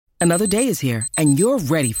Another day is here, and you're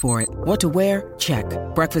ready for it. What to wear? Check.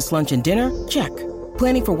 Breakfast, lunch, and dinner? Check.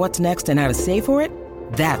 Planning for what's next and how to save for it?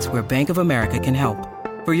 That's where Bank of America can help.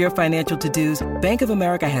 For your financial to-dos, Bank of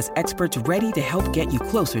America has experts ready to help get you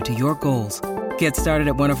closer to your goals. Get started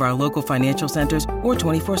at one of our local financial centers or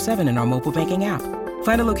 24/7 in our mobile banking app.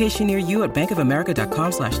 Find a location near you at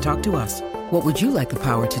bankofamerica.com/talktous. What would you like the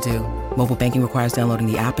power to do? Mobile banking requires downloading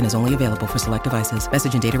the app and is only available for select devices.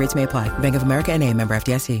 Message and data rates may apply. Bank of America N.A., member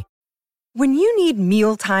FDIC. When you need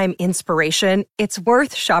mealtime inspiration, it's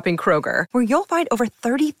worth shopping Kroger, where you'll find over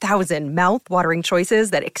 30,000 mouth-watering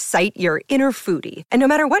choices that excite your inner foodie. And no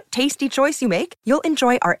matter what tasty choice you make, you'll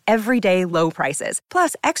enjoy our everyday low prices,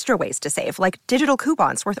 plus extra ways to save, like digital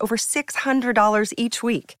coupons worth over $600 each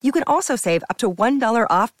week. You can also save up to $1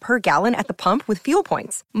 off per gallon at the pump with fuel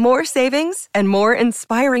points. More savings and more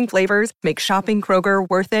inspiring flavors make shopping Kroger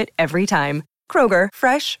worth it every time. Kroger,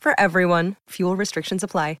 fresh for everyone. Fuel restrictions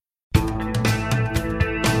apply.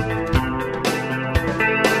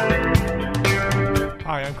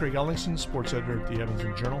 Hi, I'm Craig Ellingson, sports editor at the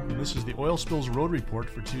Edmonton Journal, and this is the Oil Spills Road Report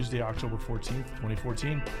for Tuesday, October 14th,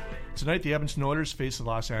 2014. Tonight, the Edmonton Oilers face the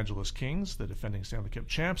Los Angeles Kings, the defending Stanley Cup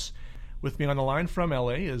champs. With me on the line from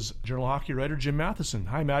LA is Journal hockey writer Jim Matheson.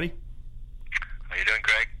 Hi, Matty. How you doing,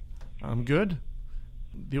 Craig? I'm good.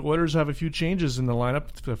 The Oilers have a few changes in the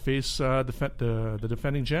lineup to face the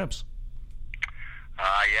defending champs.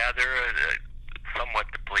 Yeah, they're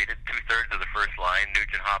somewhat depleted. Two-thirds of the first line.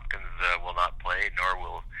 Nugent Hopkins will not play, nor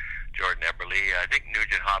will Jordan Eberle. I think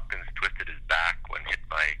Nugent Hopkins twisted his back when hit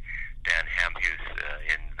by Dan Hamhuis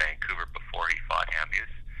in Vancouver before he fought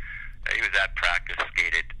Hamhuis. He was at practice,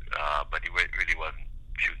 skated, but he really wasn't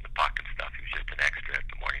shooting the puck and stuff. He was just an extra at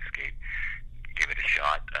the morning skate. Give it a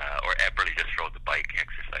shot. Or Eberle just rode the bike,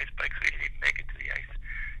 exercise bike, so he didn't even make it to the ice.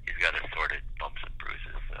 He's got assorted bumps and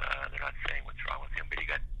bruises. They're not saying what's wrong with him, but he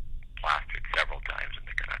got plastered several times in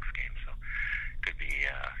the Canucks game, so could be,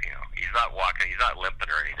 he's not walking, he's not limping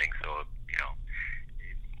or anything, so, it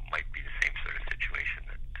might be the same sort of situation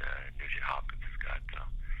that Nugent Hopkins has got, so,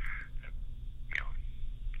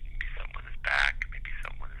 maybe something with his back, maybe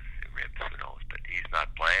something with his ribs, who knows, but he's not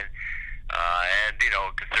playing, and,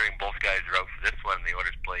 considering both guys are out for this one, the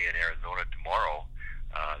Oilers play in Arizona tomorrow,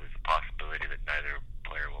 there's a possibility that neither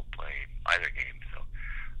player will play either game, so,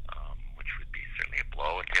 which would be certainly a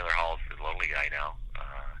blow. And Taylor Hall's the lonely guy now,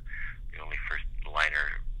 the only first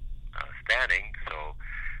liner standing, so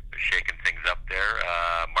they're shaking things up there.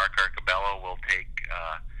 Mark Arcobello will take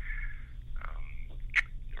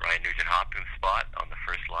Ryan Nugent-Hopkins' spot on the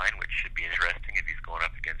first line, which should be interesting if he's going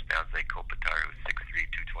up against Anze Kopitar, who's 6'3",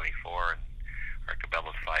 224, and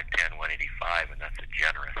Arcobello's 5'10", 185, and that's a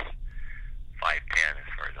generous 5'10" as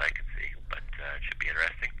far as I can see, but it should be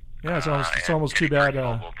interesting. Yeah, it's almost too bad.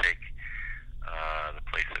 We'll take the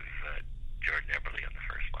place of Jordan Eberle on the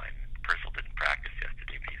first line. Purcell didn't practice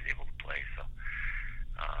yesterday, but he's able to play. So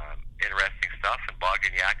interesting stuff. And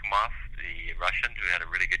Bogdan Yakimov, the Russian who had a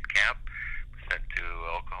really good camp, was sent to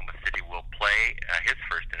Oklahoma City, will play his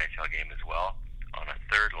first NHL game as well on a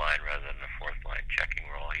third line rather than a fourth line checking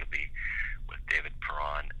role. He'll be with David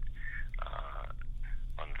Perron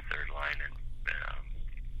on the third line, and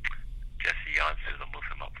Jesse Jansu will move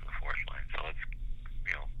him up from the fourth line. So it's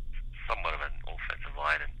somewhat of an offensive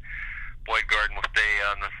line, and Boyd Gordon will stay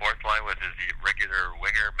on the fourth line with his regular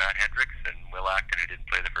winger Matt Hendricks, and Will Acton, who didn't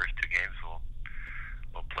play the first two games, will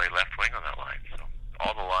play left wing on that line. So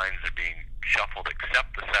all the lines are being shuffled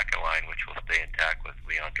except the second line, which will stay intact with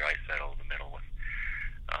Leon Draisaitl in the middle with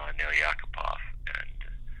Nail Yakupov and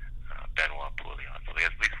Benoit Pouliot. So they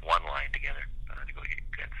have at least one line together to go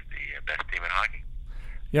against the best team in hockey.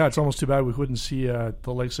 Yeah, it's almost too bad we couldn't see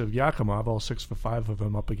the likes of Yakimov, all 6'5" of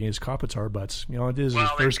them, up against Kopitar, but it is his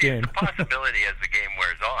first game. Well, it's a possibility as the game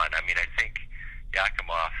wears on. I mean, I think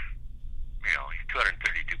Yakimov, he's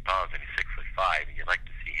 232 pounds and he's 6'5", and you'd like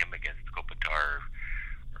to see him against Kopitar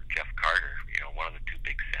or Jeff Carter, one of the two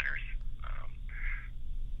big centers.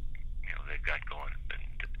 They've got going. And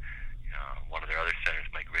one of their other centers,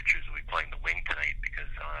 Mike Richards, will be playing the wing tonight because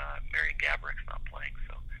Marian Gabourik's not playing,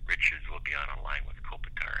 so Richards will be on a line with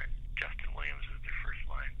Kopitar and Justin Williams as their first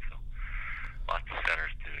line. So lots of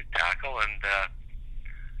centers to tackle, and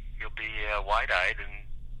he'll be wide-eyed and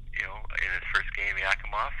in his first game,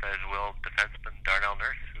 Yakimov, as will defenseman Darnell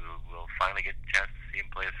Nurse, who will finally get a chance to see him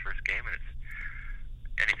play his first game. And it's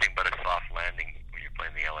anything but a soft landing when you're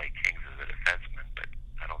playing the LA Kings as a defenseman. But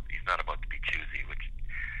he's not about to be choosy, which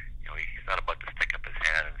he's not about to stick up his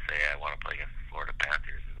hand and say, I want to play against the Florida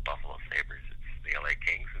Panthers or the Buffalo Sabres. It's the LA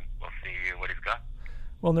Kings, and we'll see what he's got.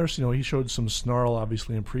 Well, Nurse, he showed some snarl,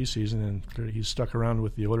 obviously, in preseason, and he's stuck around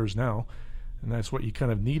with the Oilers now. And that's what you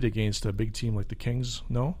kind of need against a big team like the Kings,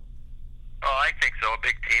 no? Oh, I think so. A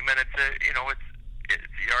big team, and it's a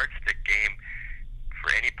yardstick game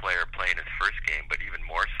for any player playing his first game, but even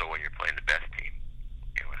more so when you're playing the best team.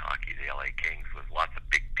 In hockey, the LA Kings with lots of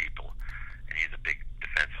big people, and he's a big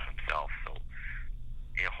defenseman himself. So,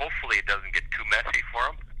 hopefully it doesn't get too messy for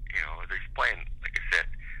him. He's playing, like I said,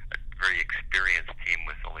 a very experienced team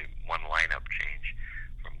with only one lineup change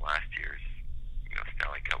from last year's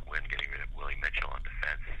Stanley Cup win, getting rid of Willie Mitchell on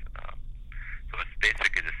defense. So it's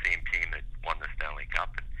basically the same team that won the Stanley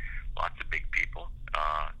Cup, and lots of big people.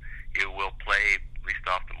 He will play, at least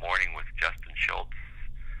off the morning, with Justin Schultz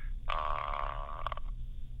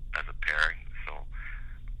as a pairing. So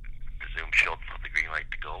I presume Schultz has the green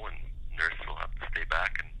light to go, and Nurse will have to stay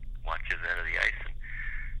back and watch his end of the ice. And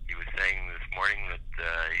he was saying this morning that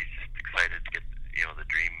he's just excited to get the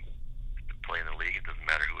dream to play in the league. It doesn't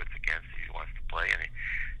matter who it's against. He wants to play, and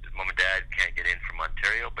his mom and dad can't get in from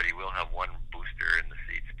Ontario, but he will have one booster in the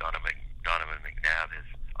seats. Donovan McNabb, his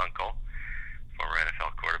uncle, former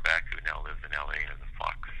NFL quarterback who now lives in LA as a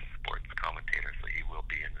Fox Sports commentator, so he will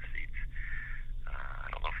be in the seats.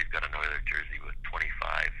 I don't know if he's got another jersey with 25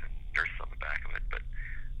 and Nurse on the back of it, but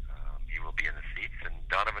he will be in the seats. And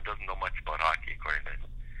Donovan doesn't know much about hockey, according to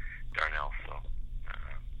Darnell, so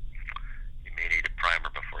he may need a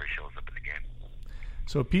primer before he shows up at the game.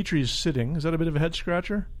 So Petry's sitting. Is that a bit of a head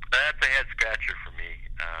scratcher? That's a head scratcher for me.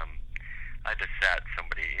 I just sat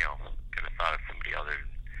somebody, could have thought of somebody other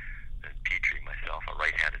than Petry myself, a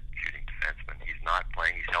right-handed shooting defenseman. He's not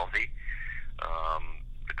playing. He's healthy.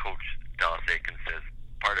 The coach, Dallas Aikens, says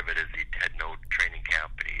part of it is he had no training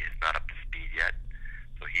camp and he is not up to speed yet.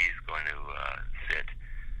 So he's going to sit,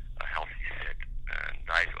 a healthy sit. And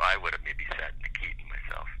I would have maybe sat Nikitin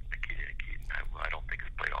myself. Nikitin, I don't think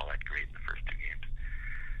has played all that great in the first two games.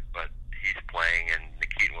 But he's playing, and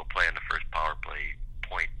Nikitin will play in the first power play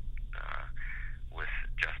point with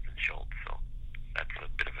Justin Schultz. So that's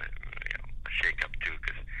a bit of a shake-up, too,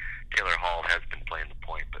 because Taylor Hall has been playing the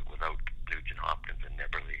point, but without Nugent Hopkins and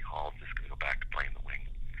Eberle, Hall's just going to go back to playing the wing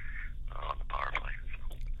on the power play.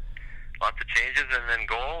 So lots of changes, and then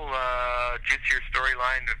goal, juicier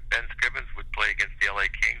storyline if Ben Scrivens would play against the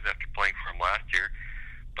LA Kings after playing for him last year,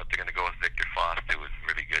 but they're going to go with Victor Foss, who was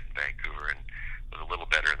really good in Vancouver and was a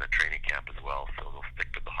little better in the training camp as well, so they'll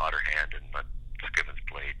stick with the hotter hand and let Scrivens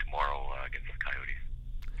play tomorrow against the Coyotes.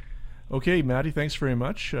 Okay, Matty, thanks very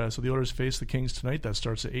much. So the Oilers face the Kings tonight. That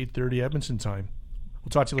starts at 8:30 Edmonton time. We'll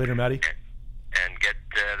talk to you later, Matty. And get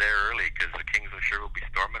there early, because the Kings, I'm sure, will be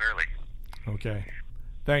storming early. Okay.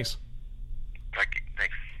 Thanks.